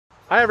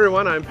Hi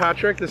everyone, I'm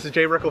Patrick. This is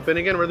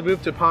Rickel-Finnegan. We're the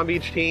Move to Palm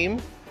Beach team.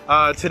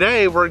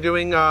 Today we're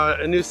doing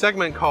a new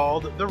segment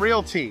called the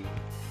RealTy.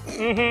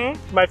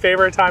 My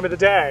favorite time of the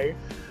day.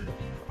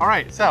 All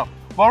right, so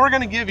what we're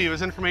going to give you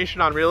is information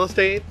on real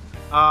estate,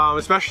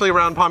 especially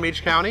around Palm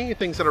Beach County,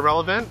 things that are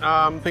relevant,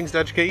 things to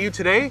educate you.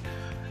 Today,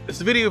 it's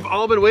the video you've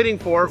all been waiting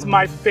for. It's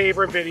my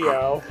favorite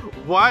video.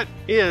 What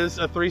is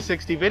a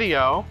 360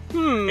 video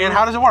and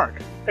how does it work?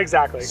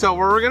 Exactly. So what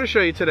we're going to show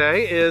you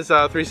today is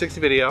a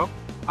 360 video.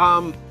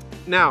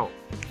 Now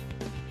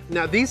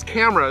these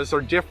cameras are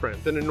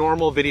different than a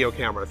normal video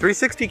camera.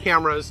 360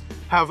 cameras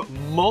have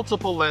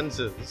multiple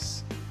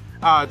lenses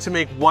to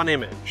make one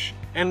image.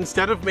 And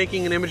instead of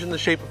making an image in the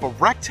shape of a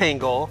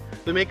rectangle,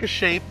 they make a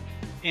shape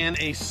in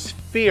a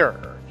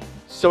sphere.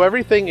 So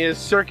everything is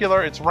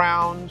circular, it's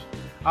round.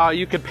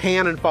 You could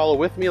pan and follow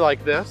with me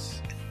like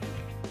this.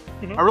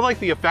 I really like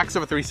the effects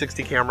of a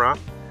 360 camera.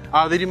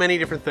 They do many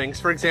different things.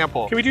 For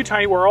example, can we do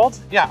Tiny World?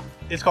 Yeah,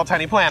 it's called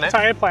Tiny Planet.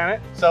 Tiny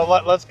Planet. So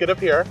let's get up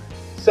here.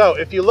 So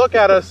if you look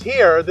at us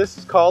here, this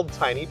is called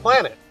Tiny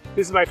Planet.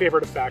 This is my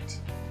favorite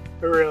effect.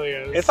 It really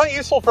is. It's not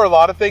useful for a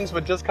lot of things,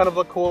 but just kind of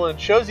look cool, and it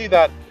shows you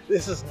that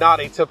this is not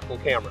a typical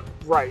camera.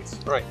 Right.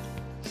 Right.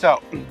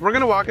 So we're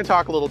gonna walk and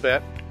talk a little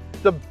bit.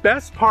 The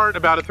best part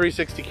about a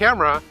 360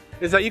 camera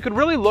is that you could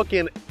really look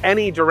in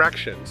any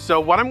direction. So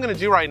what I'm gonna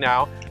do right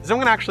now is I'm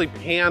gonna actually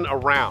pan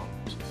around,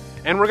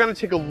 and we're gonna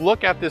take a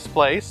look at this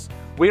place.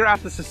 We are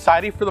at the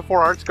Society for the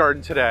Four Arts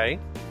Garden today.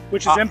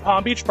 Which is in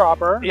Palm Beach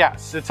proper.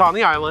 Yes, it's on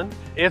the island.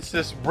 It's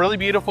this really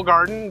beautiful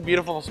garden,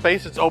 beautiful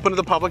space. It's open to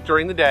the public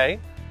during the day.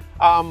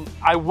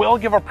 I will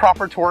give a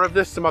proper tour of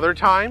this some other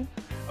time,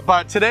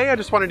 but today I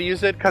just wanted to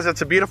use it because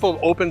it's a beautiful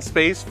open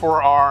space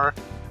for our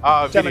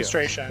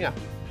demonstration. Yeah.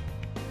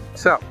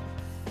 So,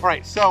 all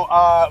right, so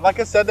like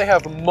I said, they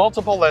have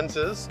multiple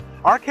lenses.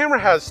 Our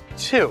camera has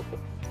 2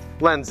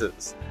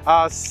 lenses.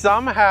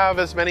 Some have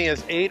as many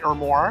as 8 or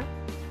more.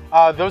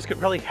 Those get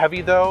really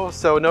heavy though,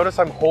 so notice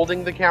I'm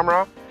holding the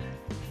camera.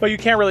 But you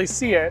can't really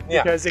see it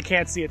because it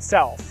can't see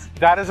itself.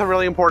 That is a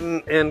really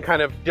important and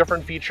kind of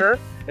different feature,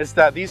 is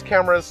that these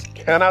cameras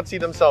cannot see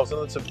themselves,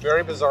 and it's a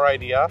very bizarre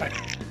idea.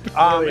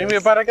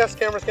 But I guess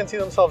cameras can see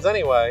themselves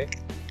anyway.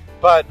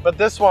 But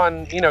this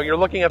one, you know, you're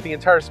looking at the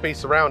entire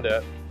space around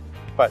it.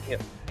 But you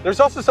know, there's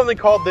also something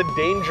called the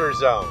danger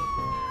zone.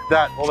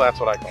 That's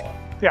what I call it.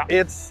 Yeah.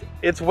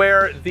 It's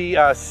where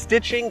the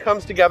stitching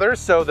comes together.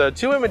 So the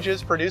 2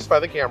 images produced by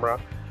the camera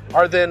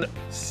are then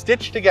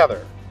stitched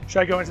together. Should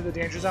I go into the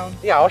danger zone?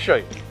 Yeah, I'll show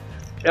you.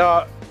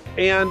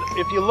 And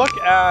if you look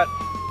at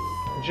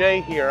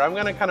Jay here, I'm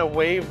gonna kind of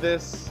wave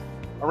this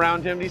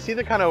around him. Do you see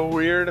the kind of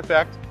weird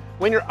effect?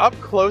 When you're up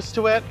close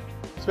to it,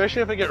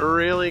 especially if I get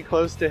really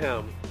close to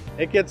him,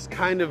 it gets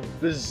kind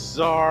of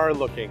bizarre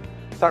looking.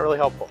 It's not really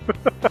helpful.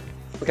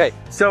 Okay,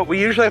 so we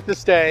usually have to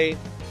stay,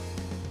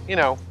 you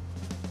know,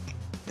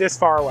 this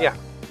far away. Yeah,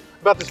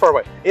 about this far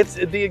away. It's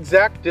the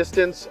exact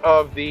distance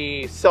of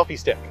the selfie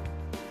stick.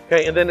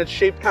 Okay, and then it's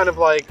shaped kind of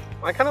like,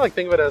 I kind of like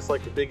think of it as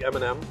like a big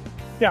M&M.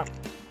 Yeah.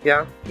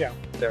 Yeah? Yeah.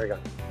 There we go.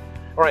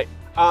 All right,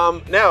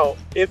 now,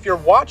 if you're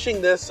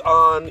watching this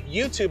on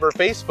YouTube or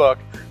Facebook,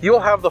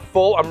 you'll have the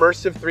full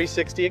immersive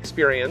 360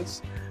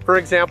 experience. For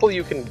example,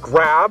 you can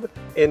grab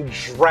and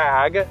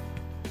drag.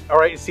 All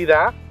right, you see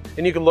that?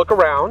 And you can look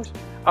around.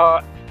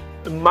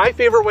 My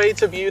favorite way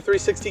to view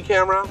 360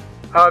 camera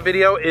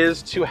video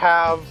is to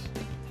have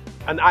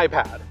an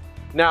iPad.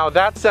 Now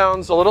that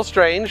sounds a little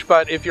strange,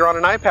 but if you're on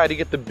an iPad, you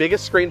get the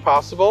biggest screen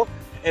possible,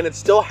 and it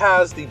still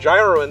has the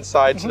gyro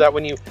inside so that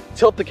when you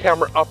tilt the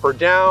camera up or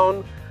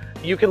down,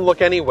 you can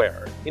look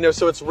anywhere. You know,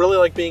 so it's really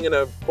like being in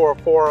for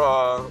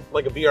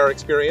like a VR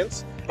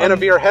experience, and a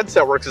VR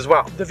headset works as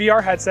well. The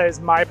VR headset is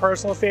my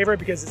personal favorite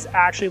because it's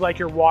actually like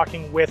you're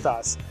walking with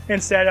us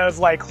instead of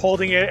like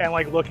holding it and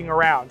like looking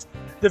around.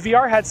 The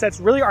VR headsets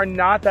really are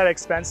not that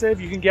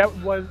expensive. You can get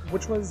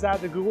which one is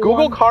that? The Google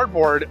one?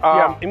 Cardboard.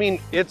 I mean,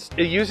 it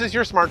uses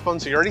your smartphone,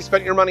 so you already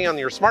spent your money on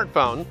your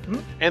smartphone,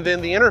 and then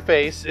the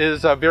interface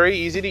is very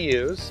easy to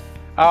use.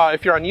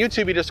 If you're on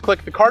YouTube, you just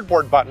click the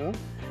cardboard button,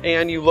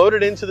 and you load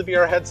it into the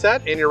VR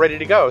headset, and you're ready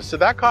to go. So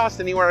that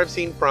costs anywhere I've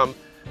seen from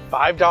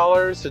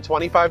 $5 to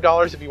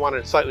 $25 if you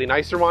wanted a slightly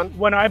nicer one.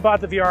 When I bought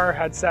the VR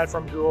headset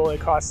from Google, it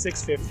cost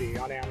 $650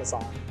 on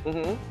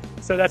Amazon.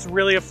 So that's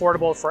really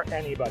affordable for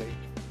anybody.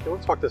 Okay,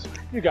 let's walk this way.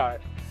 You got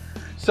it.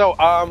 So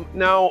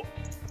now,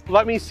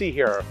 let me see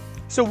here.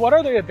 So what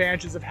are the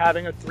advantages of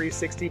having a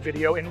 360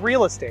 video in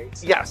real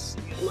estate? Yes,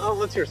 well,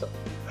 let's hear something.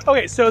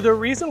 Okay, so the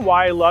reason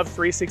why I love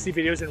 360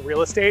 videos in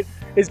real estate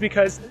is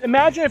because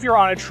imagine if you're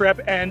on a trip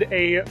and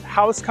a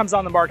house comes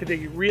on the market that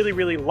you really,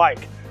 really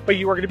like, but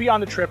you are gonna be on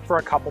the trip for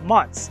a couple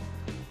months.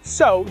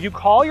 So you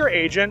call your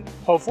agent,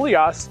 hopefully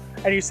us,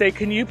 and you say,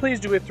 can you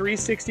please do a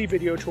 360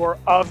 video tour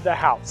of the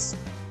house?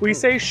 We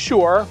say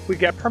sure, we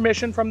get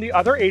permission from the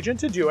other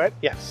agent to do it.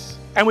 Yes.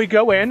 And we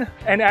go in,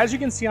 and as you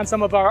can see on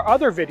some of our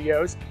other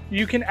videos,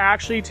 you can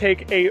actually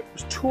take a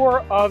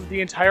tour of the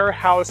entire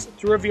house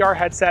through a VR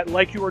headset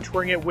like you were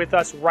touring it with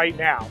us right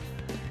now.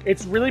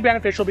 It's really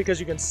beneficial because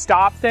you can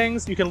stop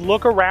things, you can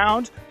look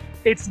around,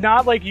 it's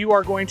not like you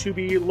are going to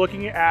be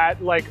looking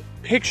at like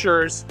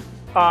pictures,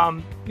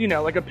 you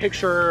know, like a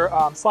picture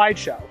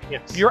slideshow.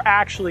 Yes. You're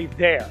actually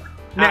there.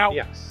 Now,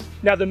 yes.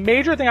 Now the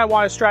major thing I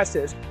want to stress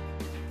is,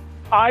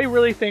 I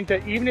really think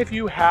that even if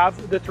you have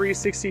the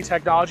 360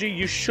 technology,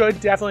 you should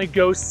definitely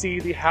go see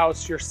the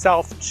house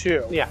yourself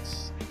too.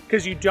 Yes.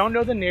 Because you don't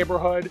know the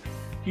neighborhood.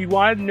 You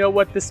want to know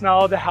what the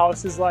smell of the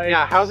house is like.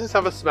 Yeah, houses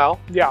have a smell.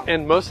 Yeah.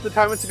 And most of the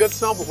time it's a good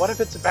smell, but what if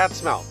it's a bad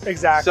smell?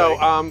 Exactly.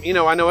 So, you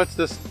know, I know it's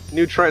this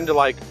new trend to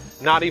like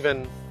not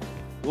even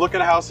look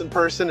at a house in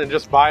person and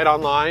just buy it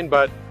online,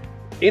 but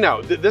you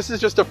know, this is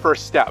just a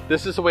first step.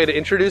 This is a way to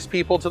introduce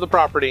people to the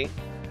property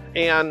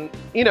and,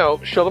 you know,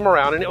 show them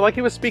around. And like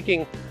he was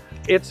speaking,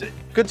 it's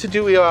good to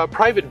do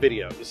private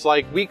videos.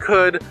 Like we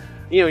could,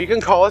 you know, you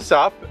can call us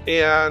up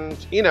and,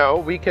 you know,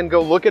 we can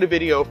go look at a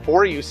video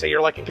for you. Say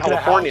you're like in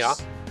California.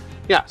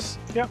 Yes.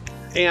 Yep.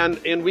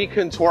 And we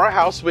can tour a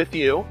house with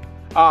you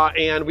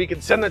and we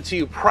can send that to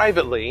you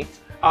privately.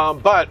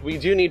 But we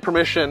do need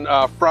permission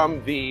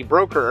from the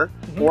broker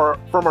or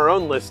from our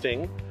own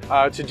listing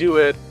to do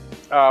it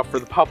for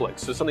the public.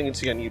 So something you can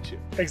see on YouTube.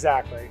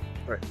 Exactly.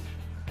 Right.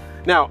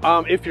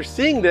 Now, if you're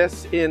seeing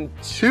this in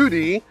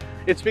 2D,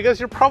 it's because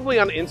you're probably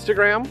on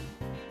Instagram.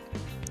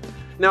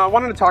 Now, I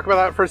wanted to talk about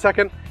that for a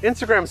second.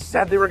 Instagram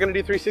said they were going to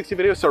do 360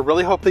 videos, so I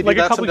really hope they do that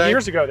someday. Like a couple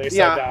years ago, they said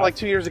that. Yeah, like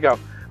 2 years ago.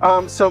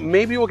 So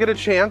maybe we'll get a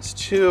chance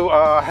to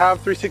have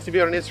 360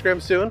 video on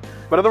Instagram soon.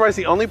 But otherwise,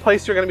 the only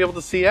place you're going to be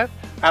able to see it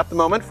at the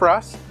moment for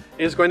us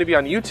is going to be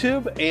on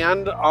YouTube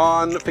and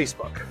on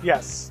Facebook.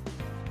 Yes.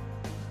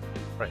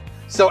 Right.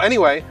 So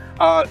anyway,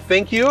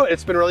 thank you.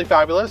 It's been really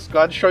fabulous.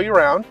 Glad to show you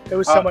around. It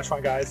was so much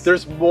fun, guys.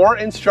 There's more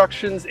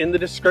instructions in the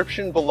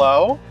description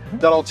below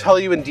that'll tell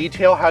you in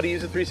detail how to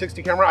use a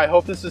 360 camera. I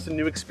hope this is a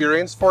new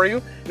experience for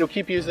you. You'll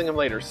keep using them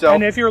later. So,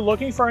 and if you're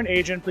looking for an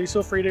agent, please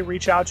feel free to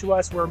reach out to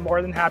us. We're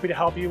more than happy to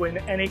help you in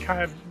any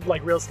kind of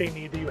like real estate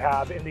need that you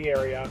have in the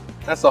area.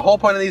 That's the whole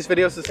point of these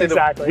videos, to say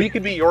that we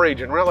could be your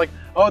agent. We're not like,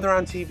 oh, they're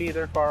on TV,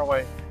 they're far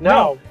away.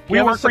 No,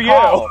 we work for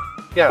you.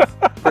 Yes,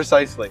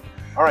 precisely.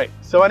 All right.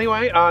 So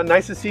anyway,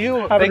 nice to see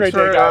you. Have a great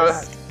day,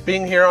 guys.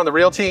 Being here on the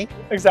RealTy.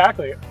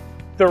 Exactly.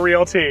 The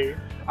RealTy.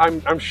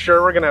 I'm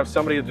sure we're gonna have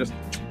somebody just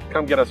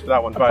come get us for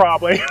that one. But,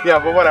 probably. Yeah,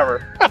 but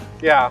whatever.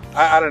 Yeah,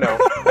 I don't know.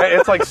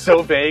 It's like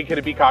so vague. Could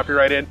it be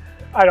copyrighted?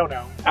 I don't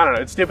know. I don't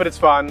know. It's stupid. It's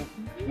fun.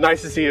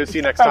 Nice to see you. See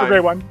you next time. Have a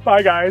great one.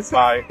 Bye, guys.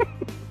 Bye.